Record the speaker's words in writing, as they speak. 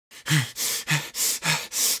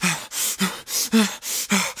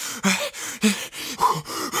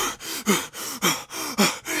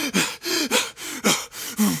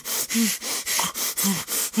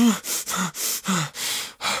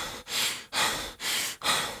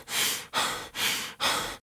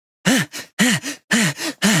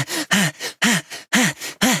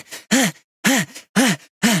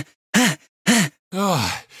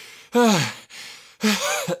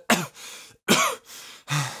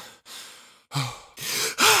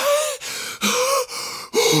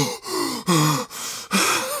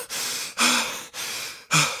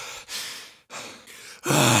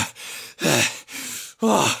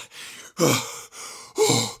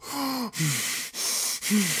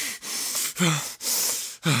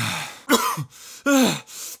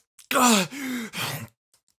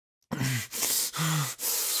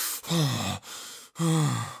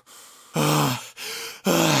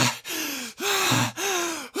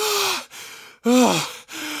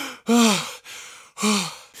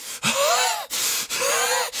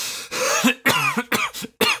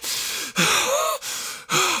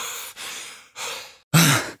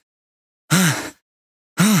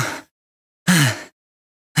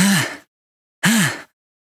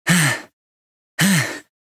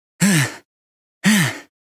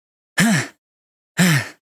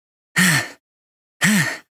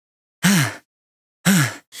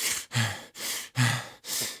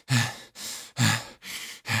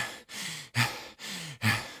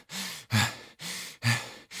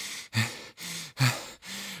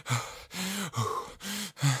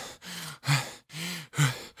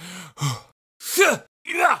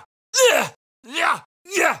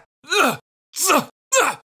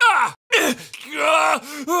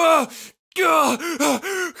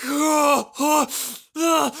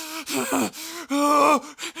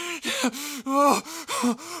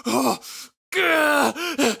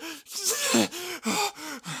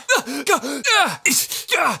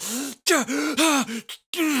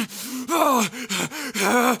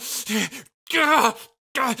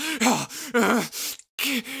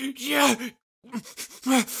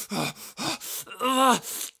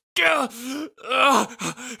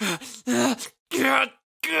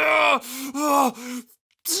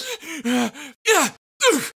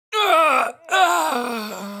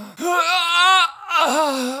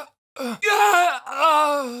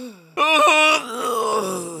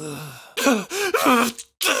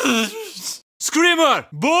Screamer!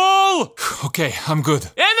 Ball! Okay, I'm good.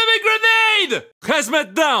 Enemy grenade!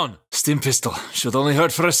 Hazmat down! Steam pistol. Should only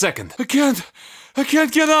hurt for a second. I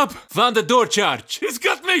can't get up! Found the door charge. He's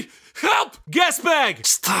got me! Help! Gas bag!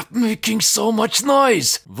 Stop making so much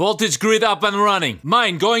noise! Voltage grid up and running.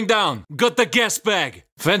 Mine going down. Got the gas bag.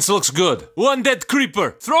 Fence looks good. One dead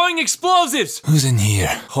creeper. Throwing explosives. Who's in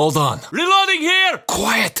here? Hold on. Reloading here!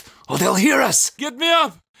 Quiet, or they'll hear us! Get me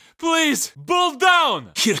up! Please! Bull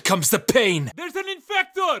down! Here comes the pain! There's an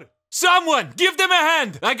infector! Someone! Give them a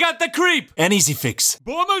hand! I got the creep! An easy fix.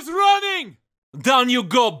 Bomber's running! Down you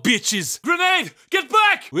go, bitches! Grenade! Get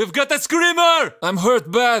back! We've got a screamer! I'm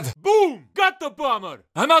hurt bad. Boom! Got the bomber!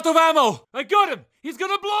 I'm out of ammo! I got him! He's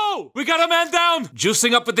gonna blow! We got a man down!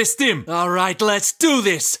 Juicing up with the stim. Alright, let's do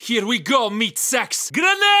this! Here we go, meat sacks!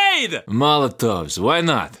 Grenade! Molotovs, why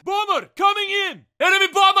not? Bomber! Coming in! Enemy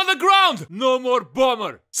bomb on the ground! No more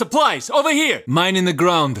bomber! Supplies, over here! Mine in the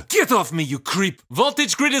ground. Get off me, you creep!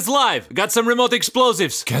 Voltage grid is live! Got some remote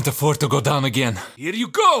explosives. Can't afford to go down again. Here you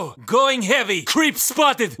go! Going heavy! Creep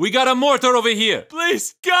spotted! We got a mortar over here!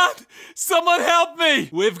 Please, God! Someone help me!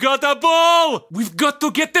 We've got a ball! We've got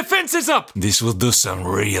to get defenses up! This will do some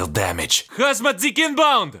real damage. Hazmat Zik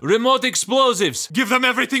inbound! Remote explosives! Give them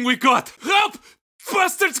everything we got! Help!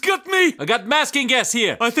 Bastards got me! I got masking gas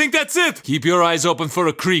here. I think that's it. Keep your eyes open for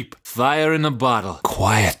a creep. Fire in a bottle.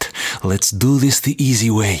 Quiet. Let's do this the easy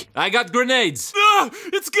way. I got grenades. Ah!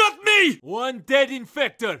 It's got me! One dead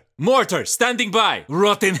infector. Mortar standing by.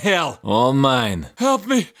 Rot in hell. All mine. Help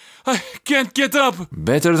me. I can't get up.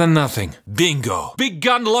 Better than nothing. Bingo. Big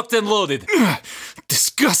gun locked and loaded.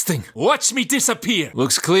 Disgusting. Watch me disappear.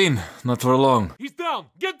 Looks clean. Not for long. He's down.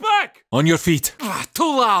 Get back. On your feet.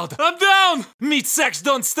 Too loud. I'm down. Meat sacks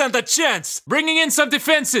don't stand a chance. Bringing in some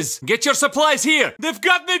defenses. Get your supplies here. They've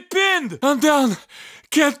got me pinned. I'm down.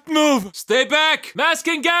 Can't move. Stay back.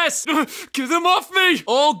 Masking gas. Get them off me.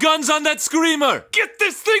 All guns on that screamer. Get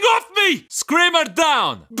this thing off me. Screamer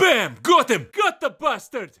down. Bam. Got him. Got the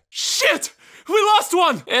bastard. Shit. We lost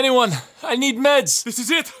one. Anyone, I need meds. This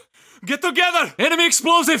is it. Get together. Enemy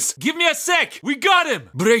explosives. Give me a sec. We got him.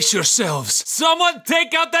 Brace yourselves. Someone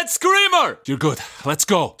take out that screamer. You're good. Let's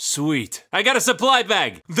go. Sweet. I got a supply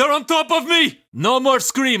bag. They're on top of me. No more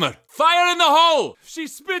screamer. Fire in the hole! She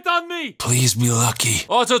spit on me! Please be lucky.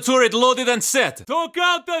 Auto turret loaded and set. Talk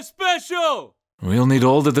out the special! We'll need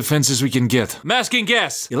all the defenses we can get. Masking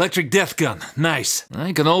gas. Electric death gun. Nice.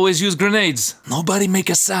 I can always use grenades. Nobody make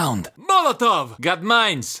a sound. Molotov. Got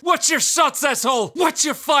mines. Watch your shots, asshole. Watch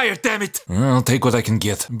your fire, damn it. I'll take what I can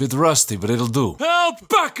get. A bit rusty, but it'll do. Help!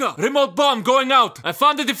 Backup! Remote bomb going out. I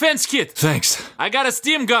found the defense kit. Thanks. I got a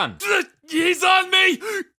steam gun. He's on me!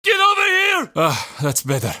 Get over here! That's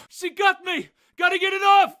better. She got me! Gotta get it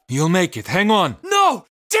off! You'll make it. Hang on. No!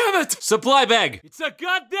 Damn it! Supply bag. It's a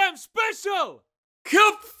goddamn special!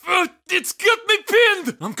 Help! It's got me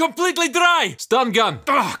pinned! I'm completely dry! Stun gun.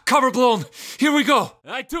 Cover blown. Here we go.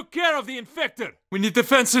 I took care of the infector. We need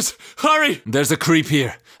defenses. Hurry! There's a creep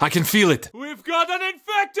here. I can feel it. We've got an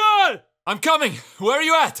infector! I'm coming. Where are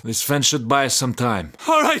you at? This fence should buy us some time.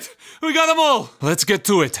 All right, we got them all. Let's get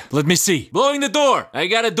to it. Let me see. Blowing the door. I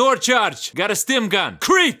got a door charge. Got a stim gun.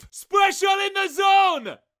 Creep! Special in the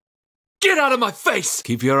zone! Get out of my face!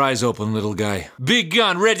 Keep your eyes open, little guy. Big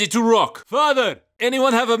gun ready to rock. Father,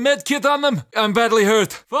 anyone have a med kit on them? I'm badly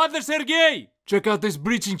hurt. Father Sergei, check out this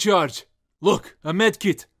breaching charge. Look, a med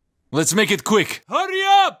kit. Let's make it quick. Hurry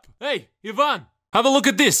up! Hey, Ivan. Have a look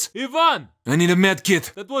at this. Ivan. I need a med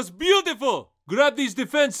kit. That was beautiful. Grab these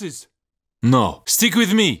defenses. No, stick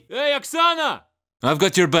with me. Hey, Oksana. I've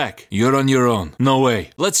got your back. You're on your own. No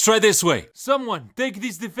way. Let's try this way. Someone, take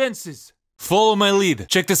these defenses. Follow my lead.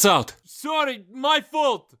 Check this out. Sorry, my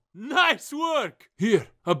fault. Nice work. Here,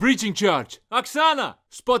 a breaching charge. Oksana,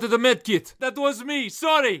 spotted a med kit. That was me.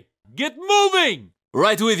 Sorry. Get moving.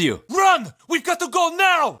 Right with you. Run! We've got to go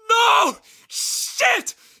now. No!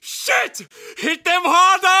 Shit! Shit! Hit them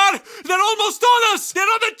harder! They're almost on us! They're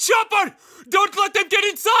on the chopper! Don't let them get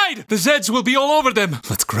inside! The Zeds will be all over them.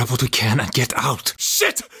 Let's grab what we can and get out.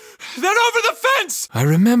 Shit! They're over the fence! I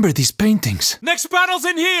remember these paintings. Next panel's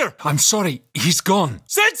in here! I'm sorry, he's gone.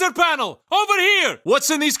 Sensor panel! Over here! What's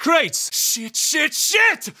in these crates? Shit, shit,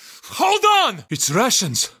 shit! Hold on! It's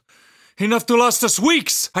rations. Enough to last us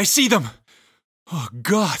weeks. I see them. Oh,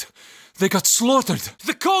 God. They got slaughtered.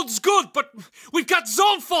 The code's good, but we've got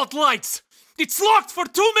zone fault lights. It's locked for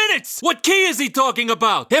 2 minutes. What key is he talking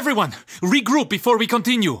about? Everyone, regroup before we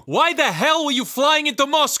continue. Why the hell were you flying into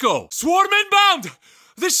Moscow? Swarm inbound!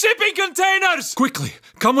 The shipping containers! Quickly,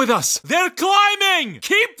 come with us. They're climbing!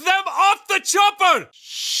 Keep them off the chopper!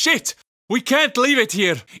 Shit! We can't leave it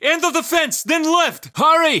here. End of the fence, then left.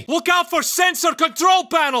 Hurry! Look out for sensor control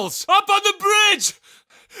panels. Up on the bridge!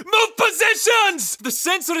 Move positions! The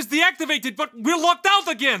sensor is deactivated, but we're locked out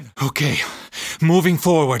again. Okay, moving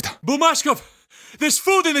forward. Bumashkov, there's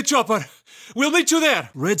food in the chopper. We'll meet you there.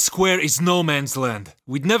 Red Square is no man's land.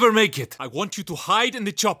 We'd never make it. I want you to hide in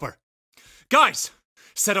the chopper. Guys,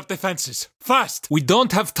 set up defenses. Fast. We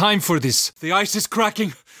don't have time for this. The ice is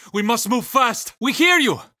cracking. We must move fast. We hear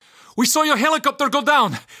you. We saw your helicopter go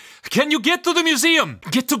down. Can you get to the museum?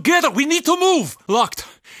 Get together. We need to move. Locked.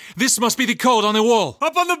 This must be the code on the wall.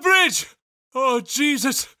 Up on the bridge! Oh,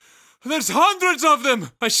 Jesus! There's hundreds of them!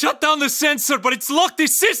 I shut down the sensor, but it's locked the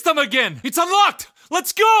system again! It's unlocked!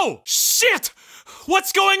 Let's go! Shit!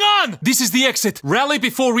 What's going on? This is the exit. Rally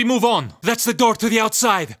before we move on. That's the door to the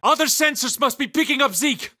outside. Other sensors must be picking up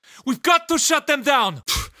Zeke. We've got to shut them down.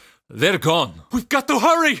 They're gone. We've got to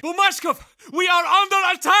hurry! Bumashkov! We are under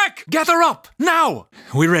attack! Gather up! Now!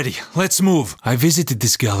 We're ready. Let's move. I visited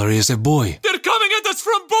this gallery as a boy. They're coming at us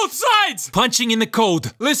from both sides! Punching in the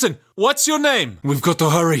code. Listen, what's your name? We've got to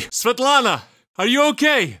hurry. Svetlana, are you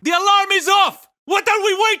okay? The alarm is off! What are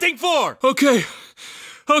we waiting for? Okay,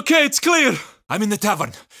 it's clear. I'm in the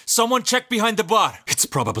tavern. Someone check behind the bar. It's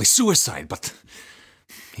probably suicide, but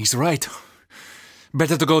he's right.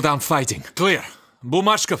 Better to go down fighting. Clear.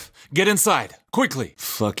 Bumashkov, get inside. Quickly.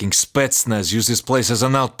 Fucking Spetsnaz use this place as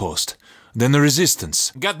an outpost. Then the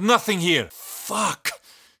resistance. Got nothing here. Fuck.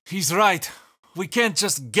 He's right. We can't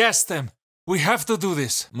just gas them. We have to do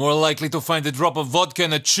this. More likely to find a drop of vodka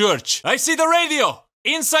in a church. I see the radio.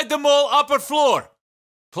 Inside the mall, upper floor.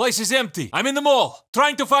 Place is empty. I'm in the mall,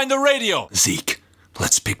 trying to find the radio. Zeke,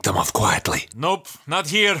 let's pick them off quietly. Nope, not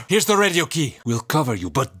here. Here's the radio key. We'll cover you,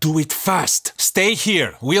 but do it fast. Stay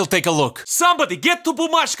here. We'll take a look. Somebody get to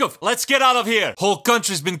Bumashkov. Let's get out of here. Whole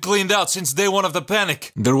country's been cleaned out since day one of the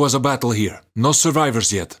panic. There was a battle here. No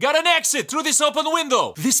survivors yet. Got an exit through this open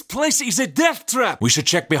window. This place is a death trap. We should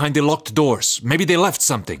check behind the locked doors. Maybe they left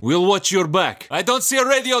something. We'll watch your back. I don't see a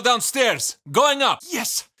radio downstairs. Going up.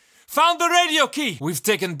 Yes. Found the radio key. We've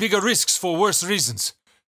taken bigger risks for worse reasons.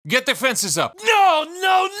 Get the fences up. No,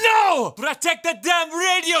 no, no! Protect the damn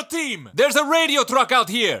radio team! There's a radio truck out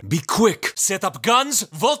here. Be quick. Set up guns,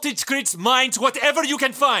 voltage grids, mines, whatever you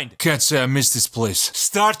can find. Can't say I missed this place.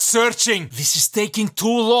 Start searching. This is taking too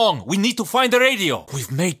long. We need to find the radio.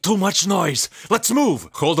 We've made too much noise. Let's move.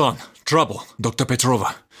 Hold on. Trouble. Dr.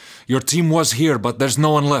 Petrova. Your team was here, but there's no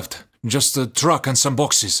one left. Just a truck and some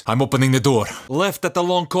boxes. I'm opening the door. Left at the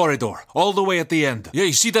long corridor, all the way at the end. Yeah,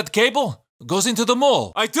 you see that cable? Goes into the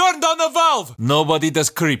mall. I turned on the valve! Nobody does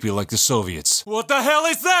creepy like the Soviets. What the hell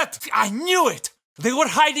is that? I knew it! They were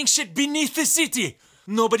hiding shit beneath the city.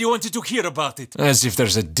 Nobody wanted to hear about it. As if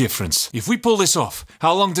there's a difference. If we pull this off,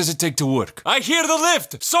 how long does it take to work? I hear the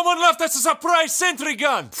lift! Someone left us a surprise sentry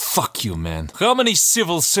gun! Fuck you, man. How many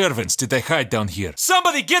civil servants did they hide down here?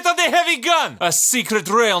 Somebody get on the heavy gun! A secret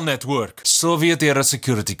rail network. Soviet-era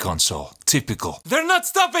security console. Typical. They're not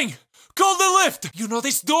stopping! Call the lift! You know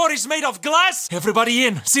this door is made of glass? Everybody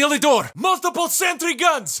in! Seal the door! Multiple sentry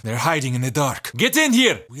guns! They're hiding in the dark. Get in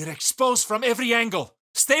here! We're exposed from every angle.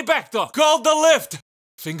 Stay back, though. Call the lift!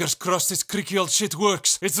 Fingers crossed this creaky old shit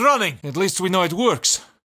works. It's running! At least we know it works.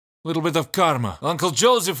 Little bit of karma. Uncle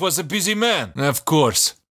Joseph was a busy man. Of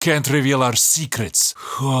course. Can't reveal our secrets.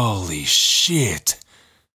 Holy shit.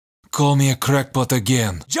 Call me a crackpot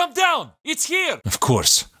again. Jump down! It's here! Of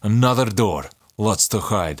course. Another door. Lots to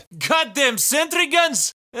hide. Goddamn sentry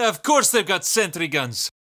guns! Of course they've got sentry guns.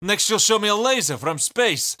 Next you'll show me a laser from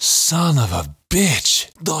space. Son of a bitch!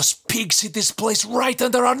 Those pigs hit this place right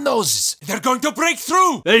under our noses. They're going to break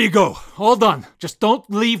through! There you go. All done. Just don't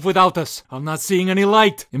leave without us. I'm not seeing any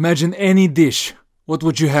light. Imagine any dish. What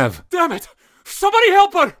would you have? Damn it! Somebody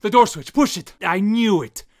help her! The door switch. Push it. I knew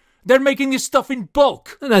it. They're making this stuff in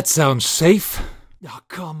bulk. That sounds safe. Oh,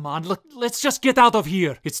 come on. Let's just get out of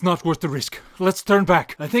here. It's not worth the risk. Let's turn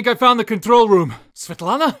back. I think I found the control room.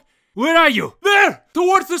 Svetlana? Where are you? There!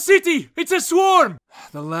 Towards the city! It's a swarm!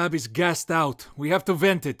 The lab is gassed out. We have to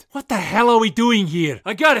vent it. What the hell are we doing here?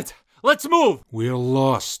 I got it! Let's move! We're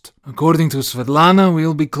lost. According to Svetlana,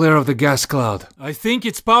 we'll be clear of the gas cloud. I think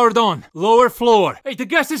it's powered on. Lower floor. Hey, the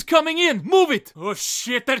gas is coming in! Move it! Oh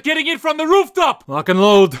shit, they're getting in from the rooftop! Lock and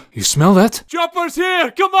load. You smell that? Chopper's here!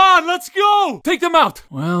 Come on, let's go! Take them out!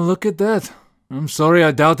 Well, look at that. I'm sorry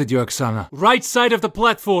I doubted you, Oksana. Right side of the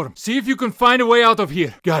platform. See if you can find a way out of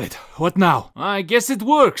here. Got it. What now? I guess it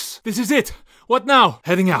works. This is it. What now?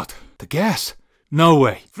 Heading out. The gas? No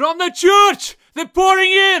way. From the church! They're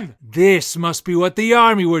pouring in! This must be what the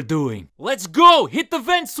army were doing. Let's go! Hit the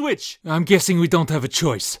vent switch! I'm guessing we don't have a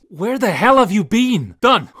choice. Where the hell have you been?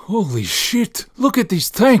 Done. Holy shit. Look at these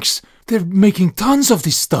tanks. They're making tons of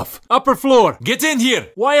this stuff. Upper floor. Get in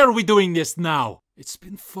here! Why are we doing this now? It's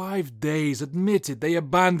been 5 days. Admit it. They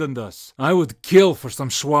abandoned us. I would kill for some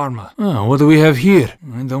shawarma. Oh, what do we have here?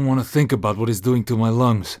 I don't want to think about what it's doing to my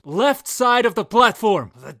lungs. Left side of the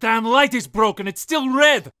platform. The damn light is broken. It's still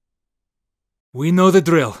red. We know the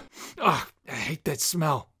drill. Ugh, I hate that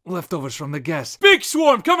smell. Leftovers from the gas. Big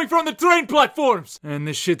swarm coming from the train platforms! And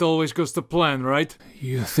this shit always goes to plan, right?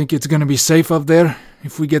 You think it's gonna be safe up there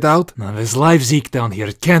if we get out? No, there's live Zeke down here.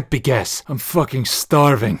 It can't be gas. I'm fucking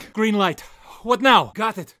starving. Green light. What now?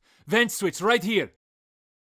 Got it. Vent switch right here.